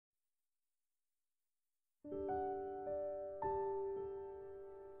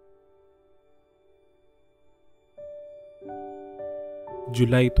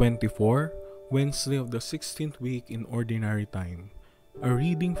July 24, Wednesday of the 16th week in Ordinary Time. A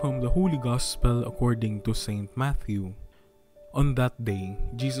reading from the Holy Gospel according to St. Matthew. On that day,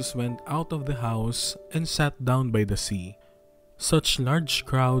 Jesus went out of the house and sat down by the sea. Such large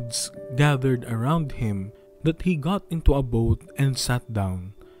crowds gathered around him that he got into a boat and sat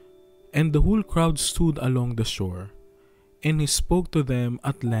down, and the whole crowd stood along the shore. And he spoke to them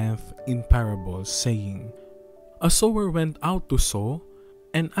at length in parables, saying, A sower went out to sow,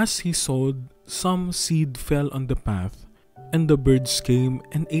 and as he sowed, some seed fell on the path, and the birds came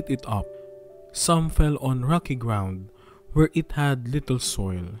and ate it up. Some fell on rocky ground, where it had little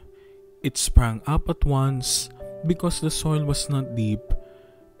soil. It sprang up at once, because the soil was not deep,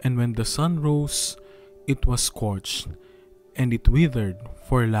 and when the sun rose, it was scorched, and it withered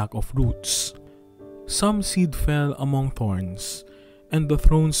for lack of roots. Some seed fell among thorns, and the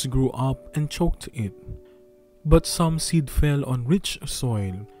thorns grew up and choked it. But some seed fell on rich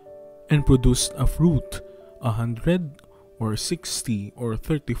soil, and produced a fruit 100 or 60 or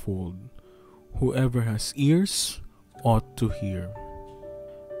 30-fold. Whoever has ears ought to hear.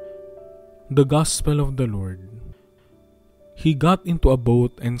 The Gospel of the Lord. He got into a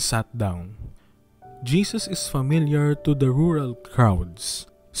boat and sat down. Jesus is familiar to the rural crowds,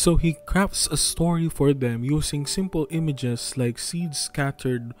 so he crafts a story for them using simple images like seeds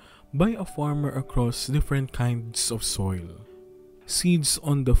scattered by a farmer across different kinds of soil. Seeds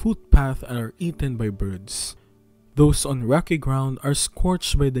on the footpath are eaten by birds. Those on rocky ground are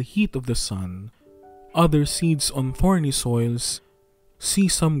scorched by the heat of the sun. Other seeds on thorny soils see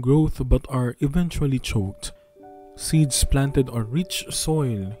some growth but are eventually choked. Seeds planted on rich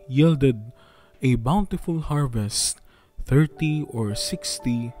soil yielded a bountiful harvest, 30 or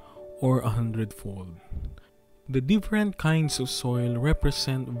 60 or 100-fold. The different kinds of soil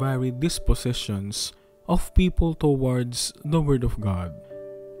represent varied dispositions of people towards the Word of God.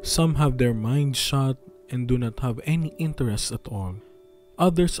 Some have their minds shut and do not have any interest at all.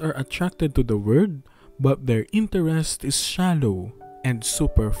 Others are attracted to the Word, but their interest is shallow and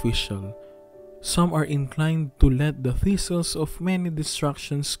superficial. Some are inclined to let the thistles of many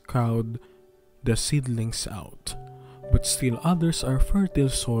distractions crowd the seedlings out, but still others are fertile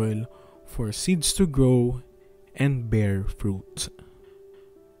soil for seeds to grow and bear fruit.